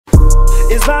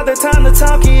It's about the time to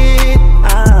talk it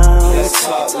out. Let's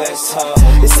talk, let's talk.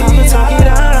 It's time to talk it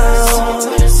out.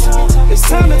 It's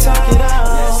time to talk it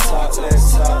out. Let's talk,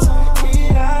 let's talk.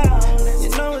 You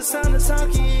know it's time to talk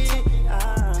it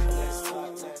out.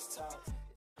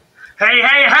 Hey,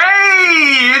 hey,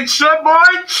 hey, it's your boy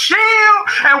Chill,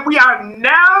 and we are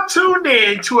now tuned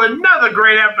in to another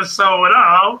great episode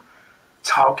of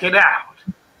Talk It Out.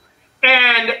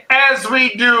 And as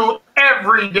we do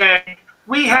every day,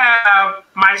 we have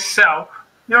myself,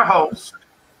 your host,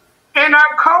 and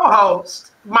our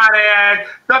co-host, might I add,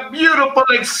 the beautiful,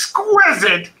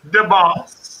 exquisite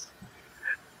DBoss,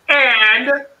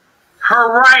 and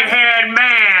her right-hand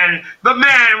man, the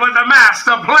man with the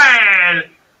master plan,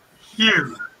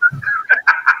 Hugh.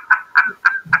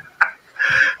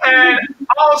 And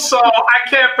also, I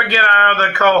can't forget our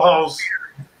other co-host,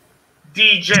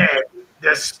 DJ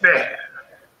Despair.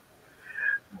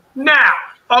 Now,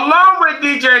 along with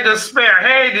DJ Despair,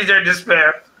 hey DJ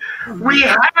Despair, we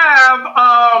have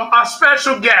a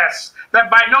special guest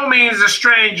that by no means is a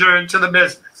stranger to the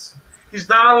business. He's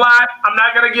done a lot. I'm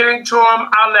not going to get into him.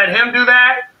 I'll let him do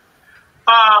that.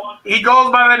 He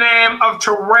goes by the name of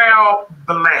Terrell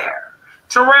Blair.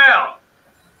 Terrell.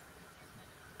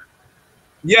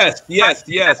 Yes.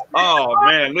 Oh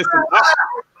man, listen,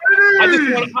 I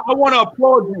want to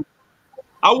applaud you.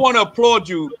 I want to applaud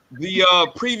you. The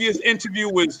previous interview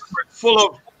was full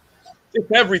of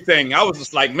just everything. I was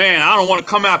just like, man, I don't want to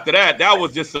come after that. That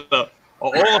was just a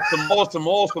awesome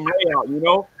layout, you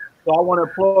know. So I want to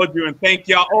applaud you and thank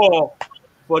y'all all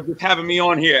for just having me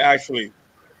on here, actually.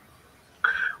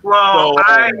 Well, so,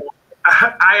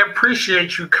 I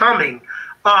appreciate you coming,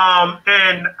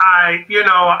 and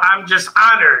I'm just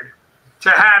honored to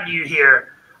have you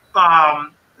here.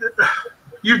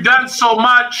 You've done so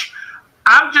much.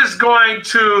 I'm just going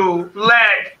to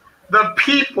let the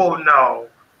people know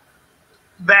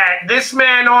that this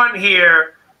man on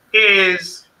here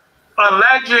is a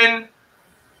legend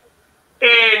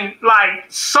in like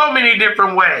so many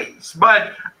different ways.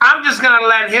 But I'm just going to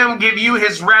let him give you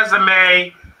his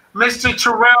resume. Mr.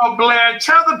 Terrell Blair,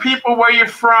 tell the people where you're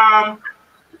from,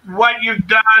 what you've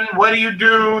done, what do you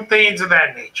do, things of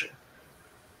that nature.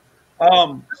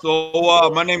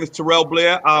 So my name is Terrell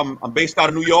Blair. I'm based out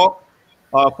of New York.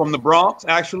 From the Bronx,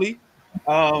 actually.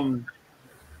 I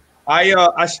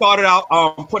started out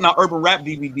putting out urban rap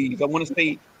DVDs. I want to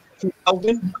say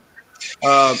 2000,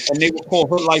 and they were called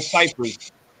Hood Life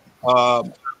Cyphers.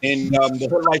 The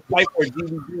Hood Life Cypher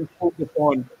DVDs focused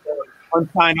on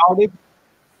unsigned artists.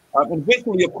 And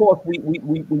eventually, of course, we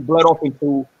bled off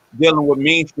into dealing with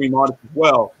mainstream artists as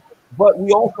well. But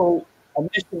we also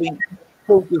initially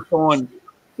focused on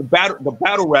the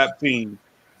battle rap scene.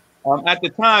 At the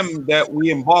time that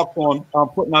we embarked on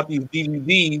putting out these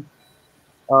DVDs,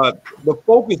 the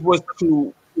focus was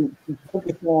to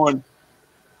focus on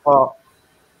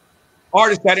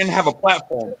artists that didn't have a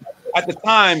platform. At the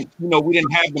time, we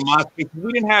didn't have the MySpace.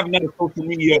 We didn't have none of social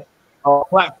media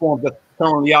platforms that's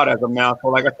currently out as of now. So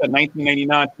like I said,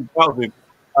 1999, 2000.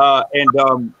 I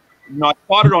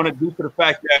started on it due to the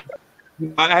fact that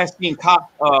I had seen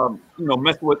cops,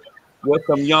 mess with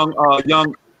some young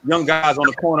guys on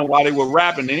the corner while they were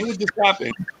rapping, and it was just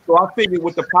rapping. So I figured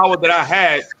with the power that I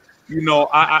had,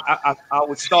 I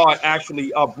would start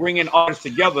actually bringing artists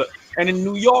together. And in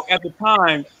New York at the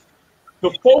time, the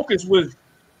focus was,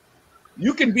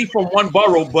 you can be from one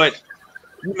borough, but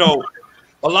a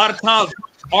lot of times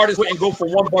artists wouldn't go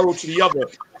from one borough to the other.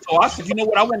 So I said, you know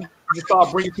what, I want to just start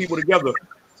bringing people together,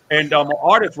 and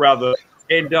artists rather.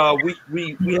 And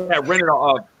we had rented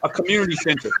a community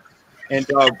center. And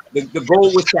the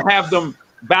goal was to have them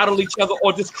battle each other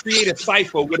or just create a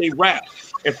cipher where they rap.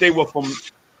 If they were from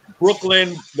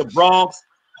Brooklyn, the Bronx,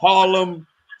 Harlem,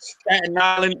 Staten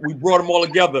Island, we brought them all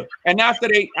together. And after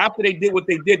they did what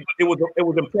they did, it was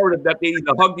imperative that they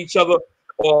either hugged each other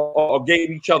or gave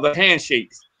each other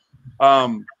handshakes.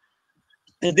 And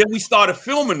then we started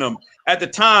filming them. At the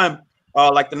time,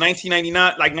 like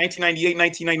 1998,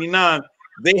 1999,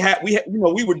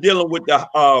 we were dealing with the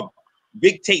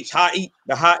big tapes, the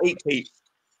high 8 tapes,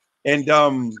 and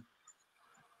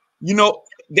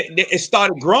it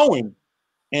started growing,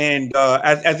 and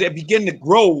as it began to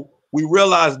grow, we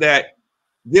realized that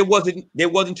there wasn't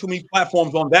too many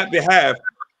platforms on that behalf,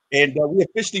 and we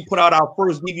officially put out our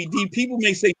first DVD. People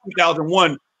may say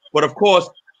 2001, but of course,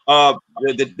 the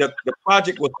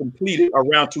project was completed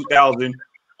around 2000,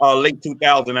 late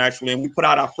 2000 actually, and we put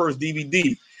out our first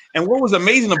DVD. And what was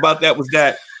amazing about that was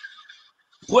that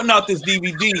putting out this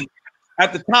DVD,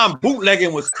 at the time,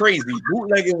 bootlegging was crazy.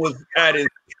 Bootlegging was at its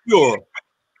pure.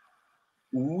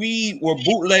 We were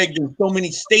bootlegged in so many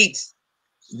states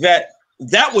that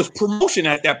that was promotion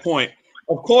at that point.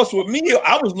 Of course, with me,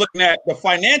 I was looking at the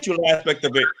financial aspect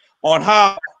of it, on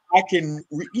how I can,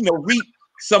 reap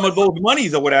some of those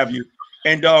monies or what have you.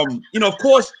 And, of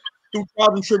course, through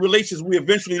trials and tribulations, we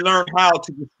eventually learned how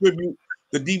to distribute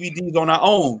the DVDs on our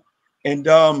own. And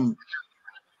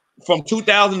from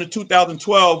 2000 to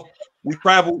 2012, we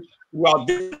traveled throughout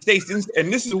different states.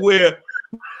 And this is where,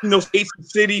 states and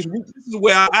cities, this is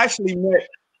where I actually met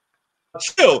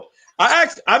Chill.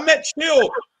 I met Chill,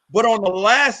 but on the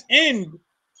last end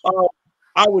of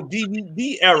our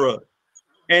DVD era.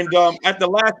 And at the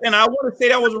last end, I want to say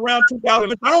that was around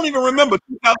 2000. I don't even remember,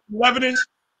 2011-ish.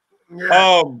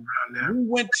 Yeah. We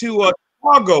went to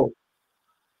Chicago,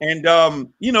 and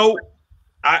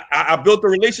I built a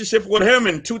relationship with him.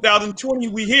 In 2020,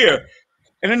 we here,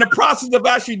 and in the process of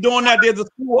actually doing that, there's a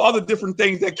few other different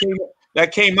things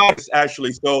that came out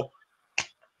actually. So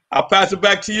I'll pass it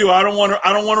back to you. I don't want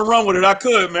to run with it. I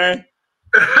could, man.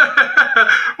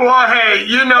 Well, hey,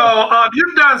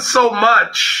 you've done so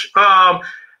much.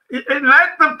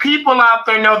 Let the people out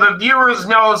there know, the viewers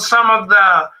know some of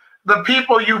the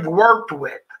people you've worked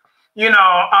with.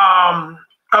 From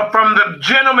the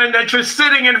gentleman that you're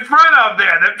sitting in front of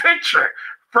there, the picture,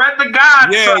 Fred the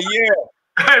Godson. Yeah.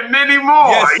 And many more.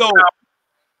 Yeah,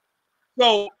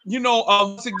 so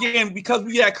once again, because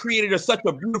we had created such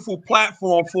a beautiful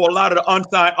platform for a lot of the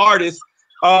unsigned artists,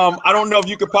 I don't know if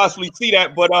you could possibly see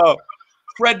that, but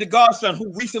Fred the Godson,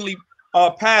 who recently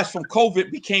passed from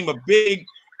COVID, became a big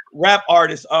rap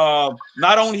artist,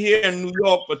 not only here in New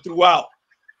York, but throughout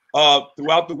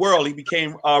the world. He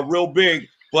became real big,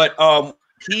 but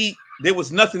there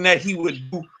was nothing that he would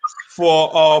do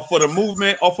for the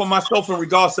movement or for myself in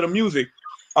regards to the music.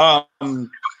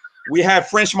 We had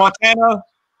French Montana.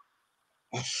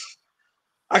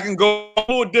 I can go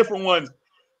all different ones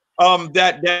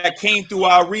that came through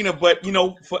our arena, but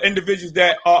for individuals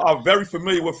that are very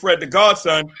familiar with Fred the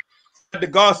Godson,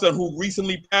 who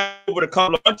recently passed over a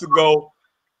couple of months ago,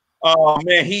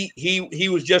 man, he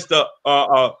was just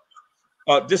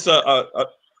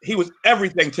he was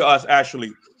everything to us,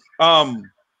 actually.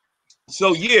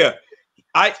 So yeah,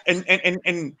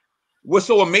 and what's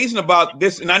so amazing about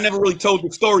this, and I never really told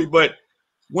the story, but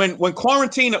when we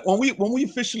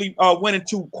officially went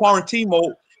into quarantine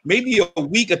mode, maybe a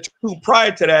week or two prior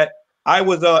to that, I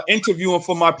was interviewing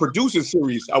for my producer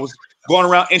series. I was going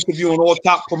around interviewing all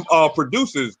top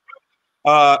producers,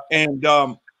 and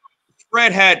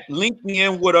Fred had linked me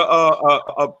in with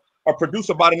a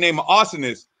producer by the name of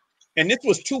Arsonist, and this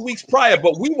was 2 weeks prior.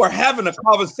 But we were having a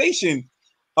conversation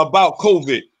about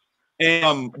COVID,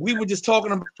 and we were just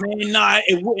talking about, man, nah,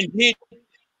 it wouldn't hit.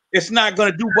 It's not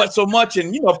going to do but so much,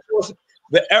 and of course,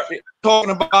 talking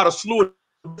about a slew of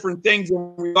different things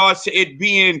in regards to it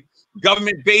being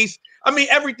government based. I mean,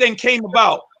 everything came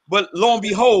about, but lo and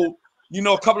behold,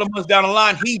 a couple of months down the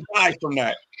line, he died from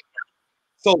that.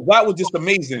 So that was just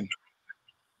amazing.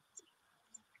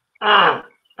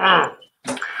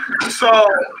 So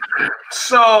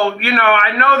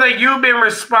I know that you've been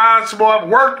responsible, I've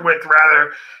worked with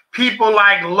rather, people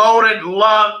like Loaded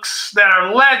Lux that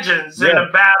are legends in the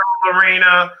battle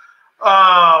arena,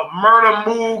 Murder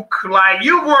Mook, like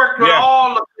you've worked with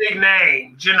all the big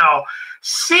names,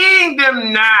 seeing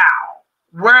them now,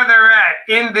 where they're at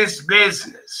in this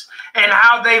business and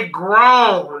how they've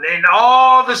grown and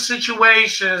all the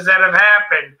situations that have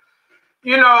happened,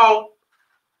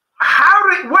 how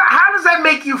does that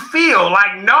make you feel,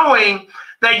 like knowing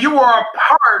that you are a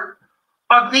part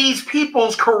of these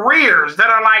people's careers that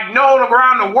are like known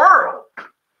around the world?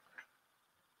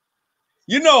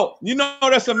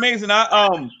 That's amazing.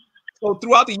 So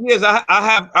throughout the years, I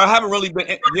haven't really been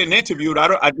getting interviewed.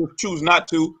 I just choose not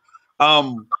to.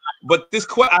 But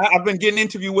I've been getting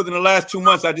interviewed within the last 2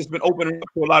 months. I've just been opening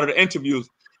up to a lot of the interviews,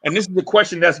 and this is the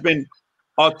question that's been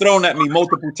thrown at me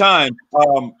multiple times,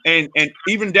 and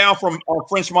even down from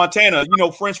French Montana.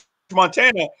 French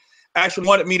Montana actually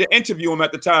wanted me to interview him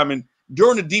at the time, and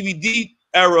during the DVD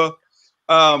era,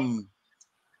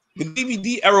 the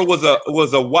DVD era was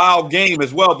a wild game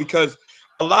as well, because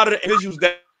a lot of the individuals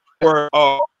that were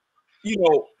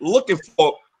looking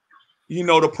for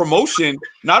the promotion,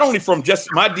 not only from just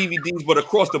my DVDs but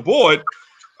across the board,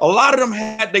 a lot of them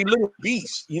had their little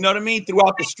beats,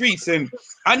 throughout the streets, and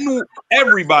I knew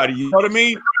everybody, you know what I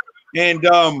mean? And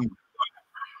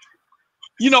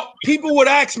people would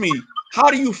ask me,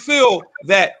 how do you feel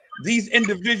that these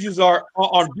individuals are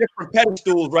on different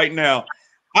pedestals right now?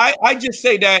 I just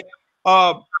say that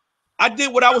I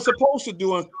did what I was supposed to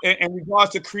do in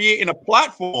regards to creating a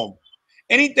platform.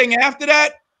 Anything after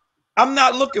that, I'm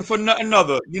not looking for nothing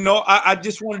other. I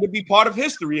just wanted to be part of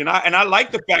history, and I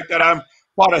like the fact that I'm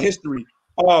part of history.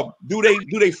 Do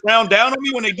they frown down on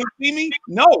me when they do see me?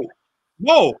 No,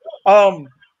 no. I'm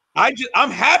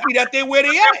happy that they're where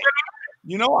they at.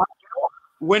 You know,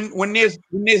 when there's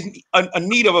a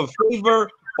need of a favor,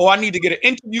 or I need to get an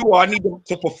interview, or I need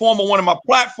to perform on one of my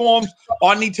platforms,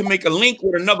 or I need to make a link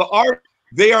with another artist,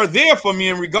 they are there for me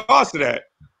in regards to that.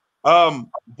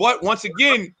 But once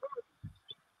again,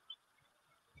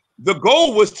 the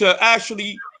goal was to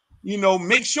actually,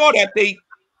 make sure that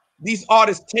these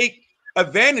artists take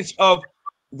advantage of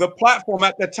the platform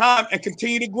at the time and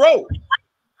continue to grow.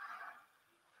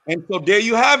 And so there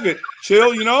you have it,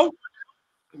 Chill. Yeah,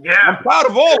 I'm proud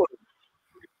of all of it.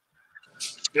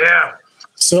 Yeah.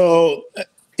 So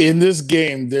in this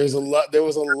game, there was a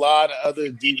lot of other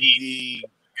DVD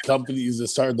companies that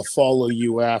started to follow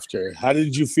you after. How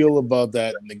did you feel about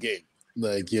that in the game?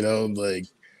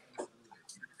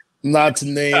 Not to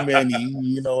name any,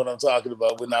 you know what I'm talking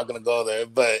about. We're not going to go there,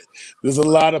 but there's a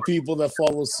lot of people that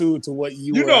follow suit to what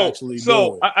you were actually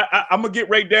doing. I'm going to get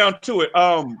right down to it.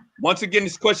 Once again,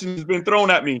 this question has been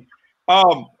thrown at me.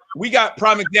 We got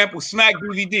prime example, Smack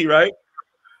DVD, right?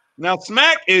 Now,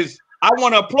 Smack I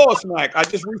want to applaud Smack. I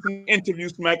just recently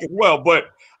interviewed Smack as well, but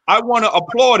I want to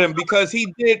applaud him because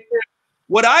he did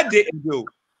what I didn't do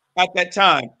at that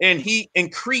time, and he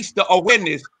increased the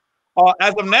awareness.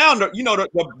 As of now,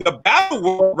 the battle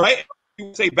world, right?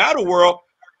 You say battle world,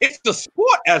 it's the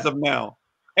sport as of now,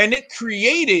 and it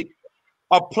created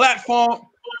a platform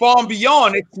far and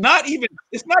beyond. It's not even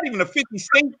a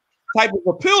 50-state type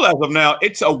of appeal as of now.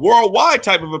 It's a worldwide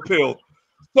type of appeal.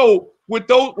 So with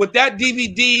that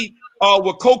DVD,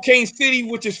 with Cocaine City,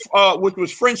 which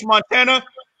was French Montana,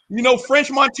 French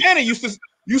Montana used to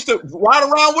ride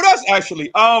around with us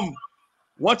actually.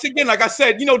 Once again, like I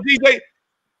said, DJ,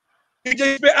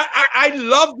 I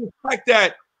love the fact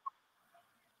that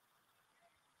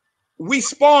we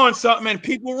spawned something and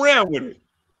people ran with it.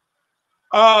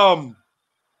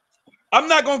 I'm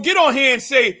not gonna get on here and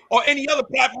say, or any other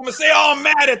platform and say, "Oh, I'm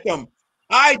mad at them."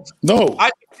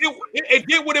 It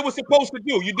did what it was supposed to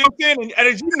do. You did it, and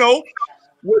as you know,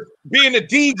 with being a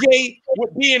DJ,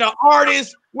 with being an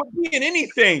artist, with being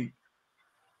anything,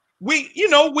 we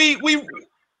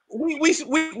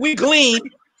glean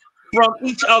from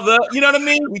each other. You know what I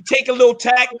mean? We take a little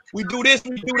tack, we do this,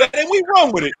 we do that, and we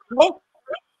run with it.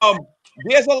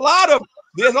 There's a lot of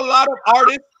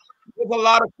artists, there's a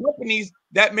lot of companies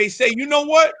that may say, you know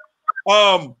what?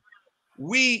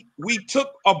 We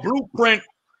took a blueprint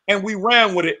and we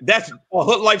ran with it. That's a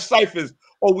Hood Life Ciphers.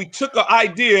 Or we took an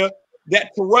idea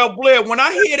that Terrell Blair. When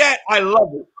I hear that, I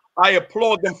love it. I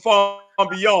applaud them far and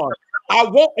beyond. I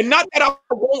won't, and not that I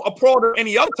won't applaud them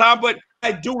any other time, but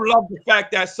I do love the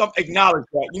fact that some acknowledge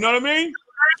that. You know what I mean?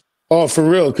 Oh, for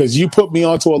real, because you put me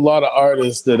onto a lot of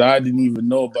artists that I didn't even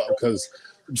know about. Because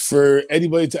for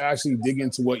anybody to actually dig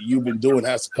into what you've been doing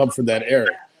has to come from that era.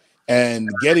 And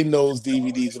getting those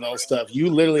DVDs and all stuff, you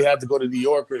literally had to go to New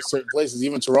York or certain places,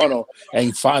 even Toronto,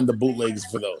 and find the bootlegs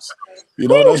for those. You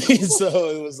know what I mean?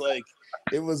 So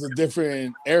it was a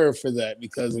different era for that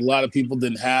because a lot of people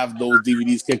didn't have those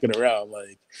DVDs kicking around.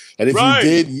 And if you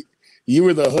did, you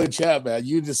were the hood chat, man.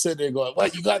 You just sit there going,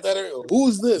 "What, you got that?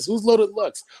 Who's this? Who's Loaded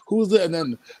Lux? Who's that?" And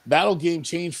then battle game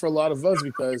changed for a lot of us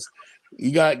because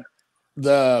you got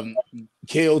the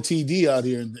KOTD out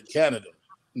here in Canada,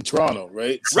 in Toronto,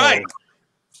 right? So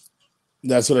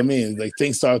that's what I mean.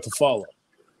 Things started to follow.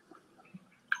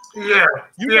 Yeah,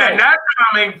 that's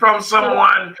coming from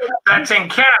someone that's in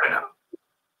Canada.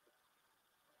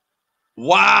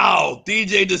 Wow,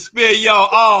 DJ Despair, yo.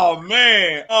 Oh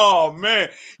man. I'm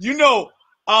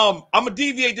gonna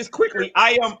deviate just quickly.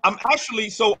 I'm actually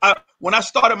when I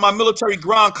started my military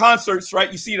ground concerts,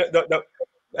 right? You see the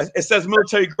it says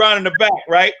military ground in the back,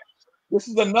 right? This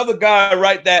is another guy,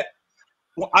 right? That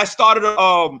I started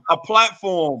a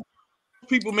platform.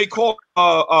 People may call we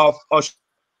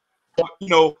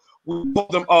call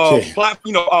them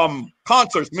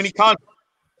concerts, mini concerts.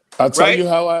 I'll tell you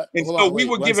how I. And hold so on, we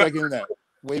wait, were given. That.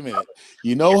 Wait a minute.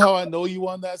 You know how I know you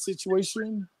on that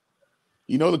situation?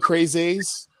 You know the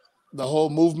Crazies, the whole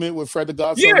movement with Fred the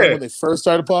Godson when they first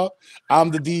started pop. I'm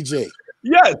the DJ.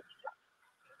 Yes.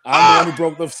 I'm the one who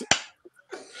broke the.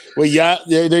 Well, yeah,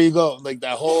 there you go.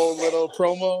 That whole little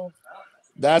promo.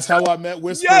 That's how I met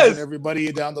Whispers and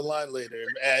everybody down the line later,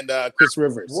 and Chris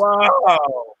Rivers. Wow.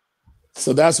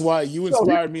 So that's why you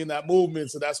inspired me in that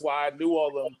movement. So that's why I knew all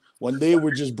of them when they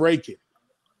were just breaking.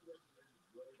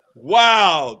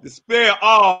 Wow. Despair.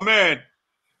 Oh, man.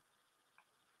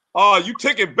 Oh, you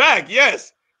took it back.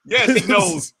 Yes. Yes, he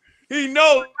knows. He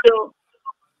knows.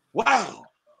 Wow.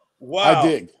 I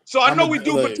dig. So I know we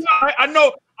do, but I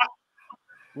know.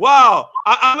 Wow.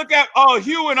 I look at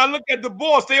Hugh and I look at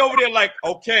DBoss. They over there like,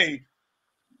 okay,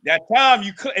 that time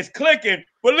it's clicking.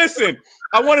 But listen,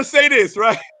 I want to say this,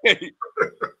 right?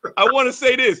 I want to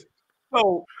say this.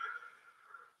 So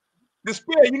the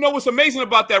spirit, you know what's amazing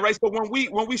about that, right? So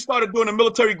when we started doing the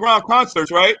military ground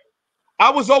concerts, right? I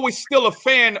was always still a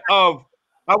fan of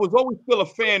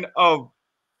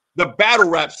the battle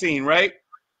rap scene, right?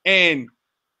 And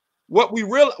what we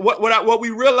realized was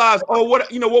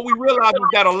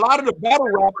that a lot of the battle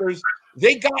rappers,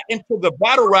 they got into the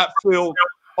battle rap field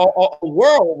or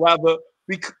world rather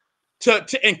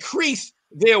to increase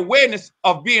their awareness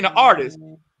of being an artist.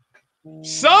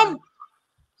 Some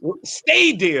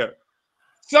stayed there.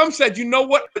 Some said, you know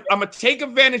what, I'm gonna take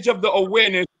advantage of the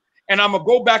awareness and I'm gonna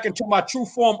go back into my true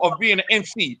form of being an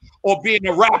MC or being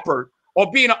a rapper or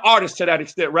being an artist to that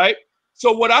extent, right?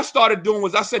 So what I started doing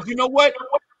was I said, you know what?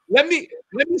 Let me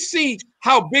see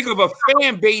how big of a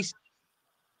fan base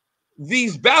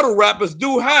these battle rappers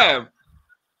do have.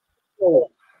 So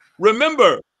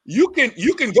remember, you can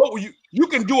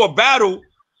do a battle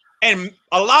and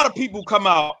a lot of people come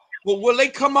out, but will they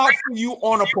come out for you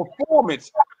on a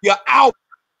performance, your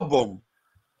album?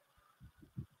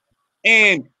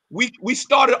 And we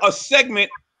started a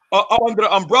segment under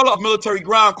the umbrella of Military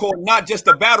Ground called Not Just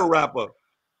a Battle Rapper.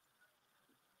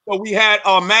 So we had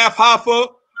Math Hoffa,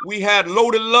 we had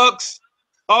Loaded Lux,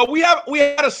 we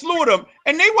had a slew of them,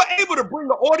 and they were able to bring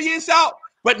the audience out,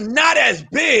 but not as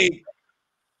big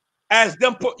as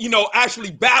them, actually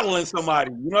battling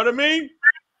somebody. You know what I mean?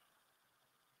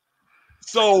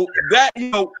 So that,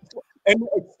 and the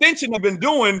extension I've been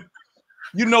doing,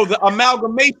 the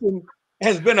amalgamation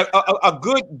has been a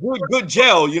good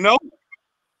gel,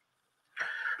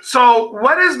 So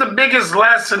what is the biggest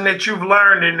lesson that you've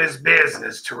learned in this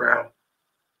business, Terrell?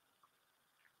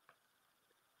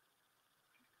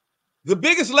 The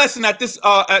biggest lesson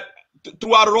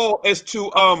throughout it all is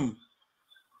to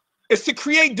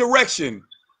create direction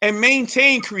and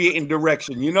maintain creating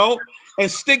direction,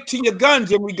 and stick to your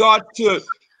guns in regard to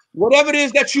whatever it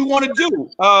is that you want to do.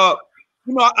 I've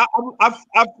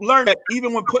learned that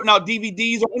even when putting out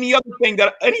DVDs or any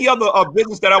other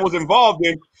business that I was involved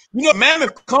in,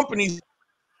 mammoth companies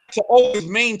to always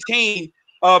maintain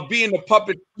being the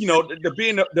puppet,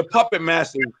 being the puppet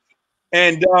master,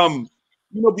 and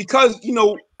because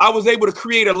I was able to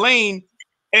create a lane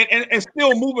and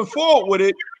still moving forward with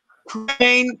it,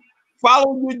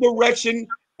 follow your direction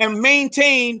and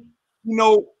maintain,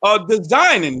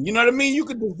 designing. You know what I mean? You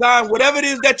can design whatever it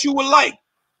is that you would like.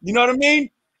 You know what I mean?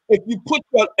 If you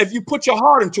put your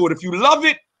heart into it, if you love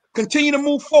it, continue to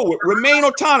move forward. Remain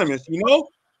autonomous. Don't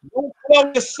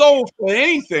sell your soul for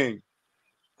anything.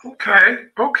 Okay.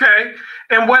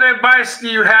 And what advice do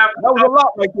you have? That was a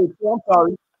lot like this. I'm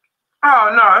sorry.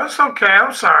 Oh no, it's okay.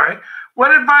 I'm sorry.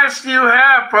 What advice do you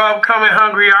have for upcoming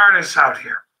hungry artists out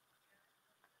here?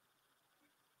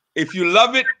 If you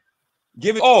love it,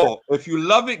 give it all. If you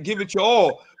love it, give it your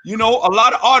all. A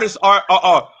lot of artists are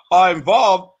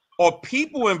involved, or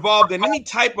people involved in any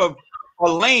type of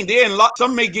a lane.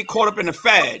 Some may get caught up in the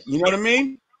fad. You know what I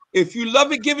mean? If you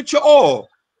love it, give it your all.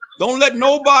 Don't let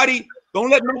nobody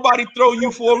throw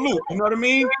you for a loop. You know what I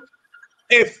mean?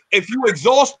 If you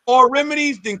exhaust all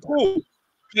remedies, then cool.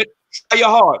 But try your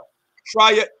heart.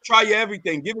 Try your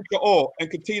everything. Give it your all and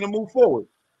continue to move forward.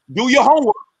 Do your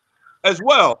homework as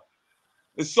well.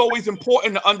 It's always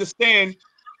important to understand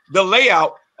the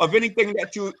layout of anything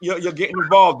that you're getting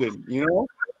involved in,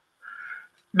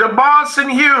 DBoss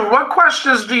and Hugh, what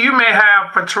questions do you may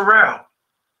have for Terrell?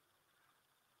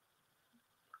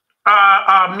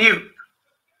 Mute.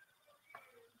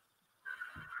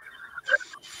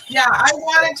 Yeah, I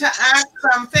wanted to ask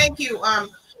thank you,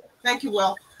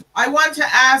 Will. I want to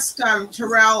ask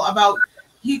Terrell about,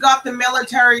 he got the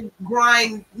military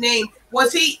grind name. Were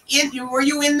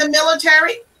you in the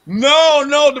military? No,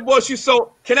 DBoss.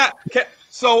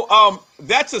 So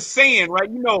that's a saying, right?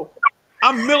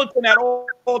 I'm militant at all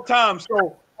times.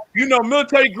 So,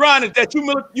 military grind is that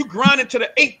you grind it to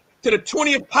the 8th to the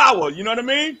 20th power. You know what I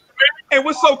mean? And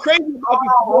what's so crazy about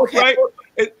this, right?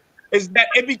 Is that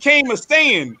it became a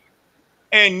saying,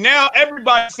 and now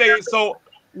everybody say it. So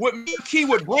with me, key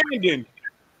with Brandon.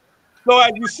 So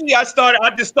as you see, I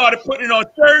just started putting it on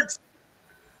shirts,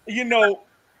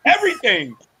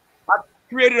 everything. I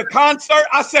created a concert.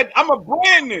 I said, I'm a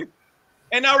brand this,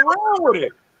 and I ran with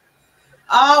it.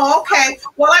 Oh, okay.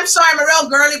 Well, I'm sorry, I'm a real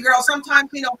girly girl. Sometimes,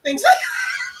 things.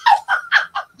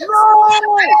 No.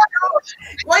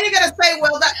 What are you gonna say?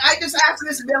 Well, I just asked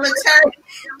this military. I didn't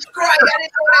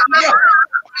know what I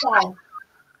meant.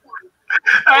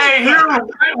 Hey, Hugh,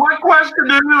 what question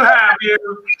do you have,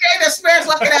 Hugh? DJ Despair's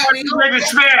looking at me. DJ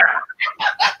Despair.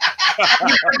 Don't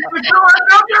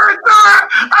do it,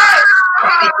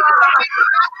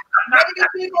 Maybe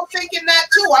people thinking that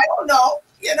too. I don't know.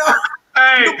 You know.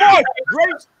 Hey, The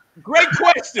boss, great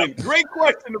question. Great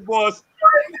question, the boss.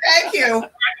 Thank you.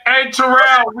 hey,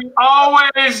 Terrell, we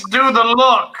always do the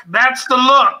look. That's the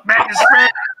look that Despair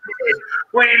did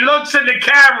when he looks at the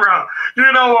camera,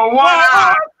 you know, a one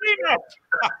eye.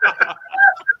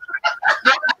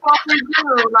 That's what we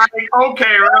do. Like,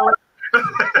 okay, really? Well,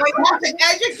 you have to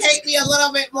educate me a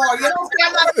little bit more. You don't see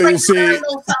I'm not afraid to learn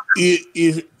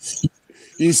something.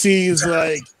 You see, it's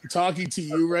like talking to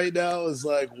you right now is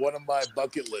like one of my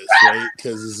bucket lists, right?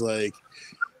 Because it's like,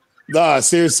 nah,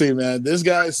 seriously, man, this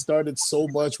guy started so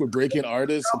much with breaking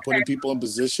artists and putting people in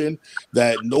position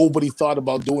that nobody thought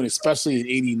about doing, especially in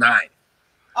 '89.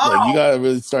 Like, you gotta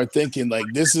really start thinking like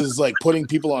this is like putting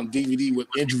people on DVD with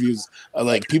interviews,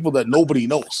 like people that nobody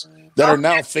knows that are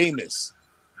now famous.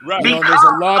 Right. You know, there's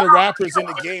a lot of rappers in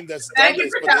the game that's done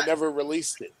this, but they never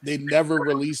released it. They never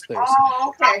released theirs.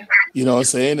 Oh, okay. You know what I'm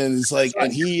saying? And it's like,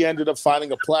 and he ended up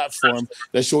finding a platform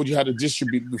that showed you how to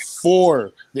distribute before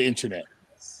the internet.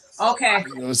 Okay.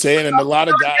 You know what I'm saying? And a lot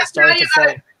of guys started to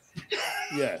fall.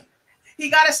 Yeah. He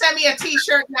got to send me a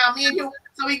T-shirt now. Me and you,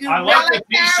 so we can. I like the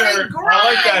T-shirt.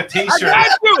 I like that I T-shirt.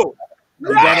 got you.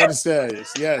 You gotta understand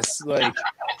this. Yes. Like,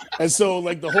 and so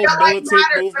like the whole militant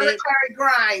movement. Military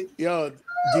grind. Yo,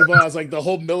 DBoss, like the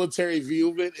whole military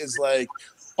movement is like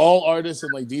all artists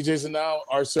and like DJs and now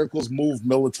our circles move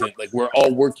militant. Like we're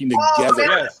all working together.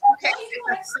 Yes. Okay.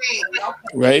 Okay.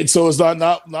 Right. So it's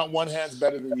not one hand's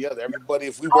better than the other. Everybody,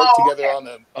 if we work together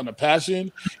on a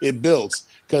passion, it builds.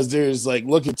 Because there's like,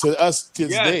 look at to us to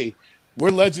this day,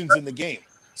 we're legends in the game.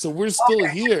 So we're still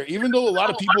here. Even though a lot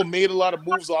of people made a lot of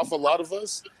moves off a lot of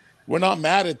us, we're not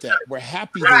mad at that. We're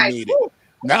happy they made it.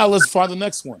 Now let's find the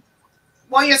next one.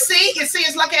 Well, you see,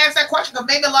 it's lucky I asked that question because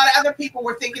maybe a lot of other people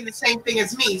were thinking the same thing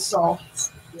as me. So,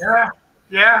 Yeah.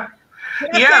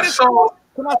 So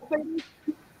can I say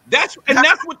this?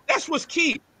 That's what's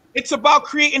key. It's about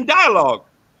creating dialogue.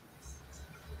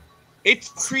 It's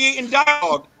creating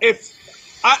dialogue. If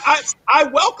I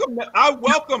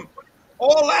welcome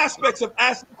all aspects of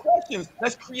asking questions.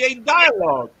 Let's create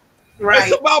dialogue. right.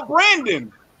 It's about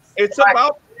branding. It's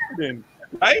about branding,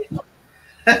 right?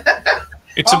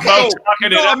 It's about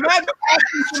talking it out. Imagine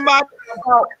asking somebody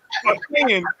about a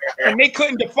opinion and they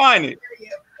couldn't define it.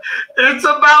 it's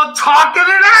about talking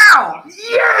it out.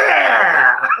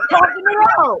 Yeah. Talking it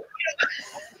out.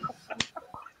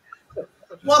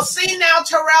 Well, see now,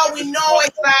 Terrell, we know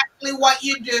exactly what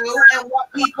you do and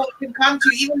what people can come to,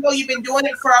 even though you've been doing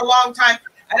it for a long time.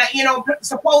 And, you know,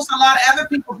 suppose a lot of other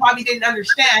people probably didn't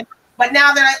understand. But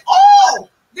now they're like, oh,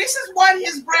 this is what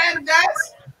his brand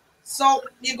does. So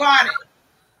you got it.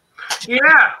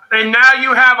 Yeah, and now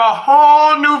you have a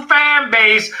whole new fan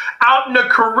base out in the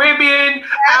Caribbean,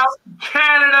 out in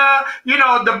Canada. You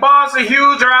know, the Boss and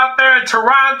Hughes are out there in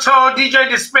Toronto, DJ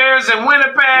Despairs in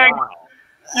Winnipeg. Wow.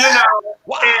 You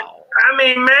know, and, I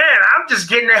mean, man, I'm just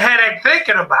getting a headache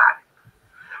thinking about it.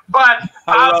 But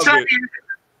I'll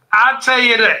tell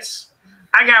you this.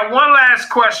 I got one last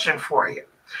question for you.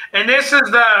 And this is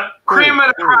the cream of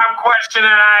the crop question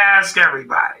that I ask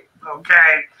everybody,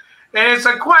 okay? And it's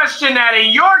a question that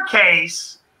in your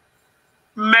case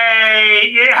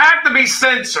it have to be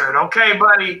censored, okay,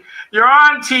 buddy? You're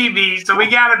on TV, so we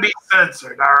got to be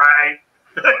censored, all right?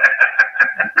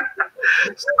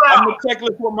 So, I'm a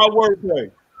checklist for my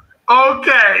wordplay.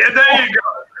 okay, and there you go.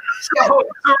 So,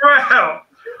 Terrell,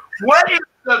 what is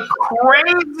the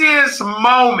craziest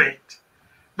moment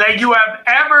that you have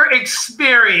ever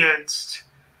experienced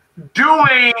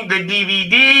doing the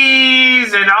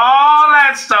DVDs and all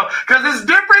that stuff? Because it's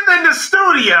different than the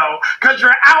studio, because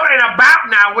you're out and about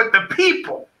now with the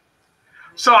people.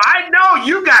 So I know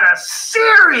you got a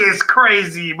serious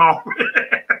crazy moment.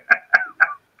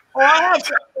 Oh,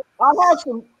 I have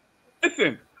some.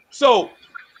 Listen, so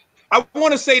I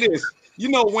want to say this. You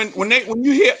know, when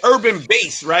you hear urban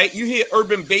bass, right? You hear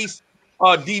urban bass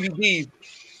DVDs.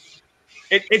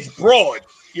 It's broad,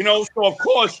 you know. So of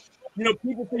course, you know,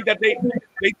 people think that they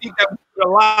think that we should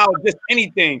allow just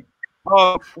anything.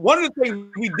 One of the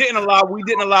things we didn't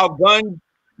allow guns.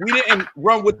 We didn't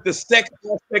run with the sex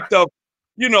aspect of,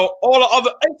 you know, all the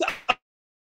other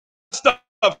stuff.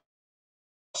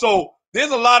 So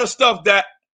there's a lot of stuff that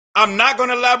I'm not going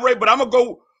to elaborate, but I'm going to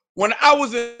go. When I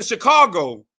was in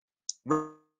Chicago,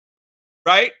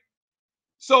 right?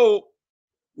 So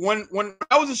when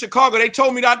I was in Chicago, they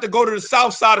told me not to go to the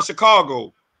south side of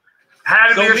Chicago.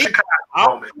 Had to be a Chicago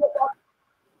moment.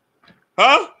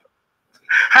 Huh?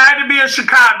 Had to be a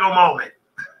Chicago moment.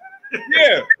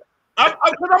 Yeah, I'm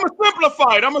gonna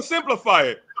simplify it. I'm gonna simplify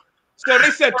it. So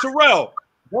they said, Terrell,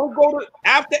 don't go to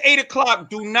after 8 o'clock.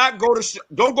 Don't go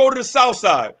to the South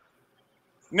Side.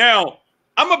 Now,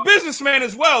 I'm a businessman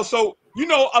as well, so you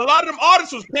know a lot of them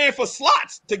artists was paying for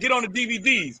slots to get on the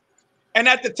DVDs, and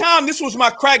at the time, this was my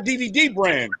crack DVD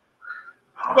brand.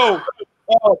 So,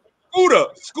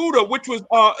 Scooter, which is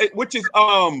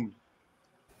oh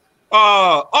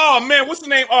man, what's the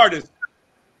name artist?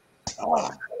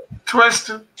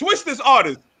 Twister's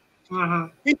artist.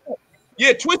 Mm-hmm.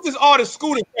 Yeah, Twister's artist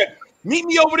Scooter said, meet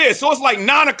me over there. So it's like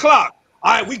 9 o'clock.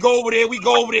 All right, we go over there.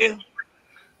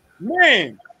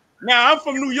 Man, now I'm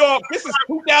from New York. This is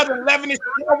 2011. It's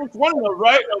one of those,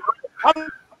 right?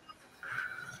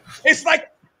 It's like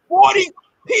 40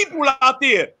 people out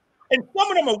there, and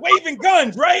some of them are waving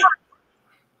guns, right?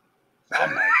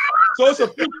 So it's a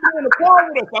few people in the car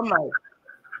with us. I'm like,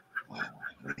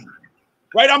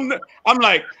 right? I'm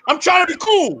like, I'm trying to be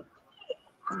cool.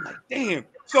 I'm like, damn.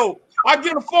 So I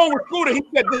get on the phone with Scooter. He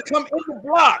said, just come in the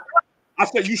block. I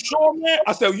said, you sure, man?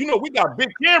 I said, you know, we got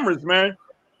big cameras, man.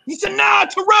 He said, nah,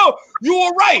 Terrell, you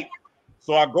all right.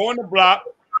 So I go in the block.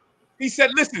 He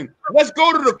said, listen, let's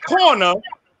go to the corner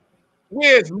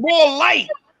where it's more light.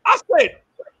 I said,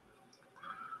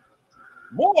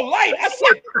 more light? I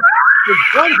said, there's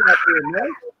guns out there,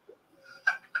 man.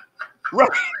 Right.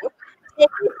 So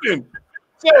listen.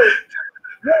 So,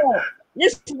 yeah,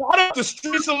 listen, I left the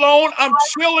streets alone. I'm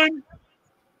chilling.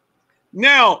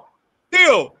 Now,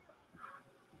 chill.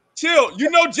 You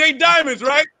know Jay Diamonds,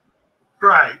 right?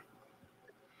 Right.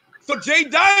 So Jay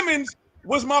Diamonds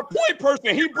was my point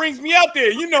person. He brings me out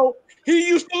there. You know, he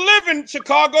used to live in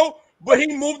Chicago, but he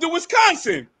moved to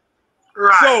Wisconsin.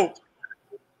 Right. So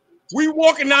we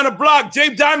walking down the block.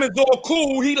 Jay Diamond's all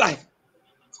cool. He like,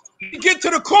 we get to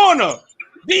the corner.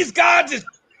 These guys is,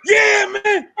 yeah,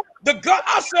 man. The gun.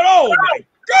 I said, oh my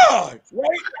God,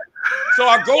 right? So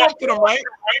I go up to them, right?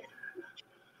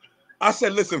 I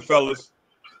said, listen, fellas.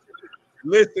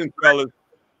 I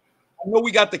know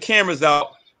we got the cameras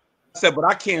out. I said, but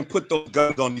I can't put those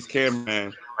guns on these cameras,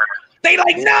 man. They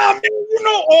like, nah, man, you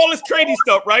know all this crazy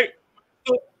stuff, right?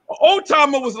 So an old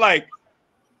timer was like,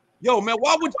 yo, man,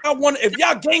 why would y'all want, if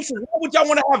y'all gangsters, why would y'all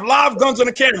want to have live guns on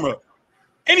the camera?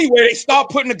 Anyway, they start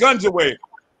putting the guns away.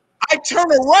 I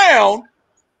turn around,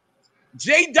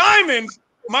 Jay Diamonds,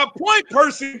 my point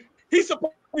person, he's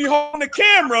supposed to be holding the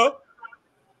camera.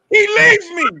 He leaves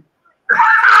me.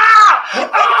 Oh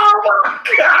my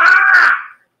God!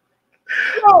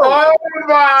 Oh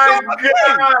my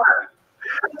God!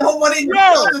 Nobody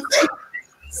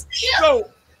So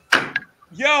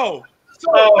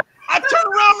I turn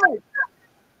around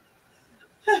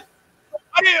like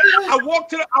I walk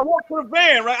to the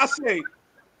van, right? I say,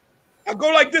 I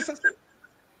go like this. I say,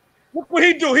 look what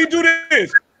he do. He do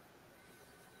this.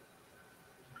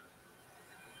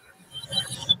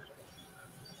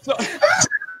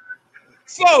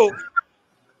 So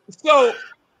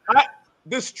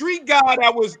the street guy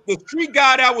that was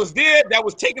there, that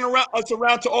was taking us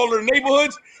around to all of the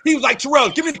neighborhoods, he was like, Terrell,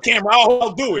 give me the camera,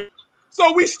 I'll do it.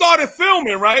 So we started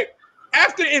filming, right?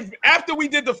 After we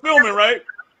did the filming, right?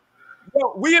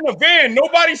 We in the van,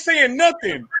 nobody's saying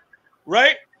nothing,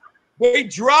 right? They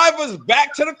drive us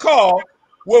back to the car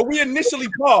where we initially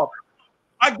parked.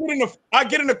 I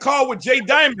get in the car with Jay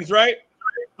Diamonds, right?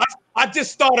 I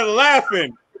just started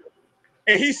laughing.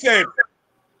 And he said,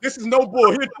 this is no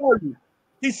bull. He'll tell you.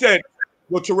 He said,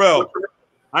 well, Terrell,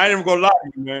 I ain't even gonna lie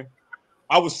to you, man.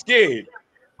 I was scared.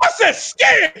 I said,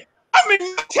 scared? I'm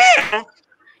in town.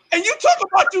 And you talk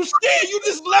about you scared. You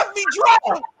just left me dry.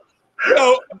 You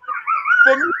know,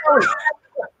 for me,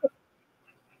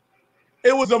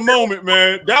 it was a moment,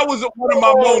 man. That was one of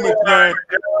my moments, man.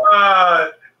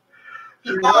 God.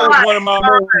 That was one of my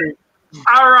moments.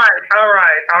 All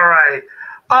right.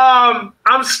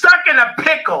 I'm stuck in a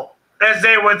pickle, as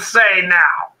they would say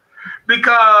now,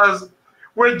 because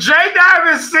when Jay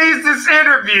Diamond sees this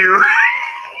interview,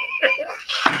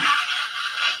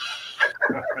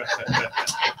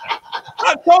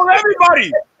 I told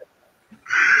everybody.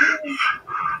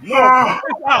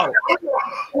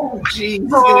 Oh,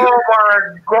 geez. Oh my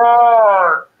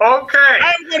God. Okay.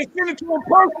 I'm going to send it to him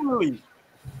personally.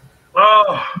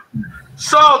 Oh.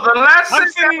 So the lesson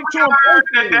that we learned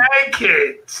today,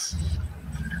 kids,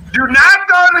 do not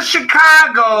go to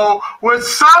Chicago with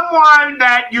someone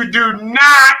that you do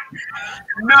not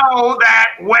know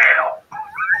that well.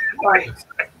 Right.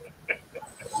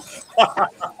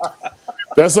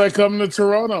 That's like coming to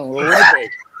Toronto or Winnipeg.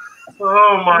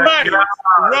 Oh my God.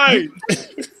 Right.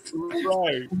 Oh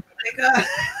my God.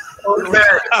 Okay.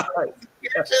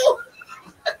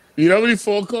 You know how many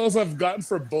phone calls I've gotten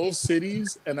for both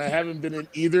cities, and I haven't been in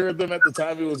either of them at the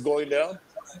time it was going down?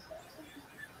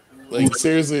 Like,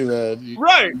 seriously, man.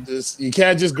 You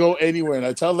can't just go anywhere. And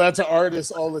I tell that to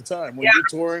artists all the time. When you're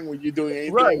touring, when you're doing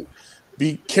anything,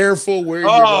 be careful where you're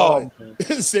going.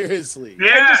 Seriously.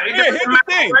 Yeah, here's the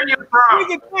thing.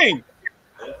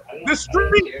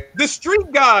 The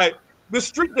street guy,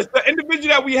 the individual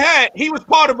that we had, he was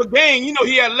part of a gang. You know,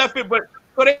 he had left it, but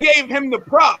so they gave him the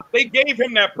prop. They gave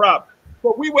him that prop.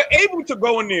 But we were able to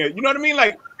go in there. You know what I mean?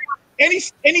 Like any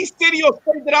city or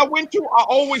state that I went to, I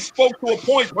always spoke to a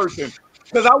point person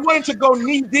because I wanted to go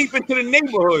knee deep into the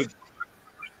neighborhood.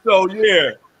 So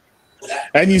yeah.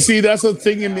 And you see, that's a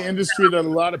thing in the industry that a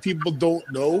lot of people don't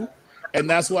know. And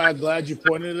that's why I'm glad you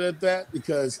pointed at that,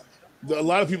 because a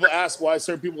lot of people ask why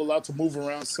certain people are allowed to move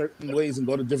around certain ways and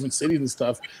go to different cities and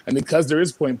stuff. And because there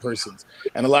is point persons.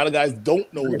 And a lot of guys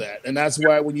don't know that. And that's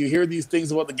why when you hear these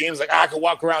things about the games, like, I can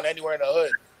walk around anywhere in the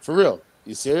hood. For real.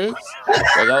 You serious? Like,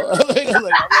 I'd like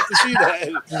to see that.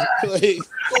 Like,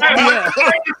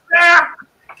 yeah.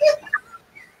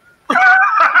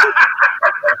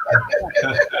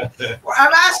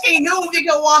 I'm asking you if you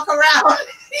can walk around.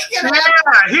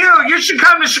 Hugh, you should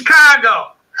come to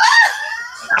Chicago.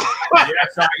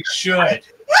 Yes, I should.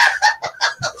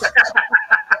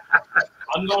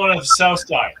 I'm going to the south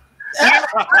side.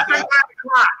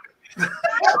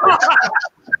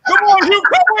 Come on, Hugh,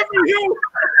 come with me, Hugh.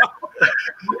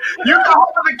 You can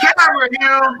hold the camera,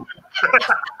 Hugh.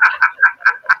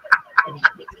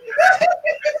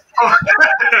 All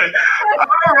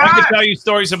right. I can tell you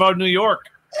stories about New York.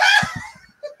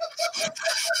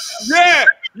 Yeah.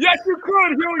 Yes, you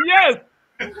could, Hugh. Yes.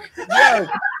 Yes.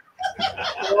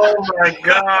 Oh my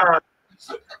God.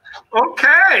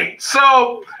 Okay,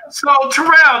 so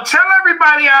Terrell, tell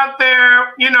everybody out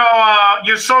there, you know,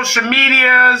 your social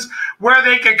medias, where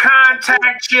they can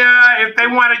contact you if they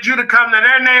wanted you to come to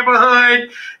their neighborhood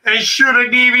and shoot a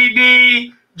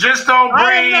DVD. Just don't breathe.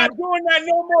 I'm not doing that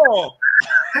no more.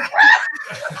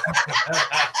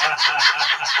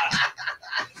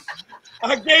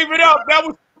 I gave it up. That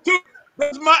was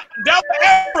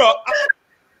era.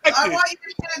 I want you to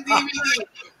shoot a DVD.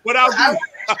 Without I want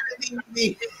you to shoot a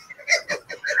DVD.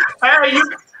 Hey,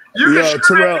 you can shoot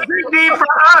Terrell. a DVD for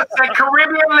us at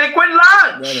Caribbean Liquid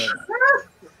Lunch.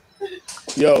 No.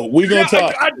 Yo, we gonna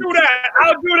talk. I do that.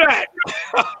 I'll do that.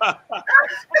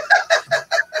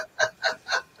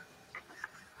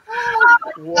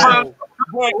 Whoa.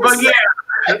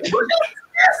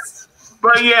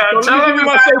 But yeah, So tell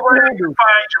everybody where they can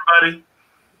find you, buddy.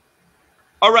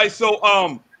 All right, so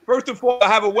first of all, I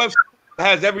have a website that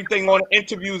has everything on it,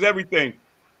 interviews, everything.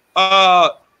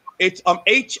 It's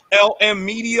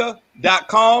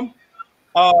hlmmedia.com.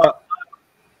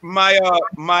 My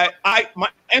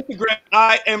Instagram,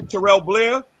 I am Terrell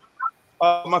Blair.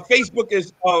 My Facebook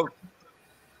is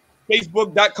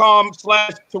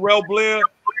facebook.com/Terrell Blair.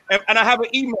 And I have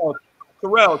an email,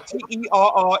 Terrell,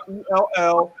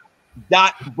 TERRELL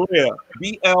 .Blair,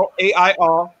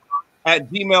 BLAIR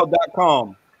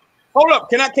 @gmail.com. Hold up,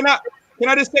 can I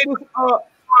just say this?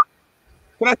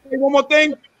 Can I say one more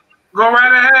thing? Go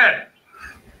right ahead.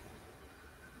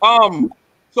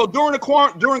 So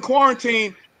during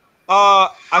quarantine,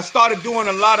 I started doing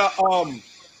a lot of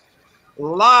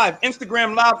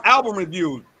Instagram live album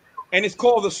reviews, and it's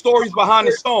called The Stories Behind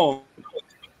the Song.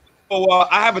 So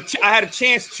I had a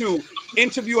chance to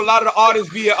interview a lot of the artists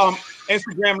via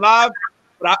Instagram Live,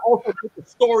 but I also put the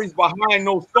stories behind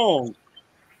those songs.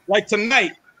 Like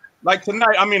tonight, I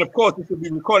mean, of course, this will be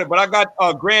recorded, but I got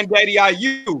Granddaddy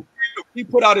IU. He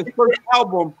put out his first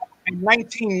album in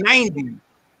 1990.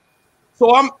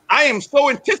 So I am so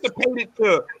anticipated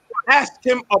to ask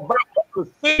him about the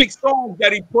specific songs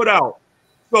that he put out.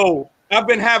 So I've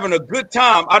been having a good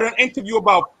time. I done interview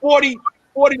about 40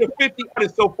 to 50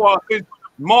 artists so far since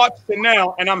March to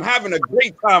now, and I'm having a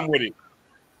great time with it.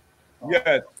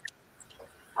 Yes.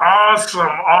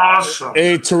 Awesome.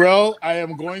 Hey, Terrell, I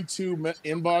am going to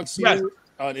inbox you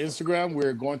on Instagram.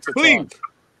 We're going to talk.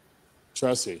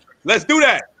 Trust me. Let's do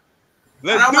that.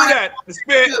 It's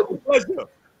been a pleasure.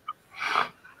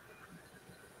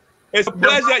 It's a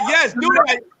pleasure. Yes, do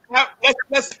that.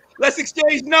 Let's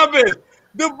exchange numbers.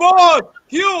 DBoss,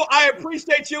 Hugh, I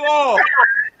appreciate you all.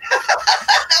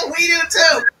 We do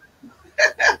too.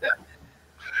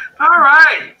 All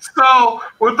right. So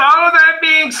with all of that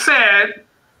being said,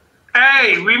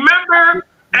 hey, remember,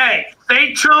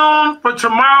 stay tuned for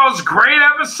tomorrow's great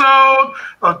episode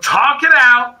of Talk It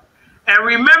Out. And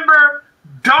remember,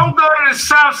 don't go to the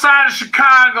south side of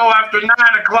Chicago after 9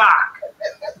 o'clock.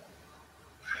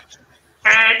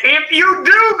 And if you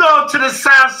do go to the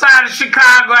south side of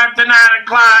Chicago after 9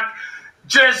 o'clock,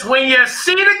 Just when you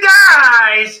see the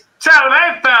guys, tell them,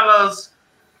 hey, fellas,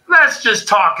 let's just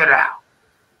talk it out.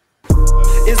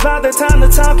 It's about the time to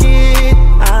talk it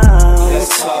out.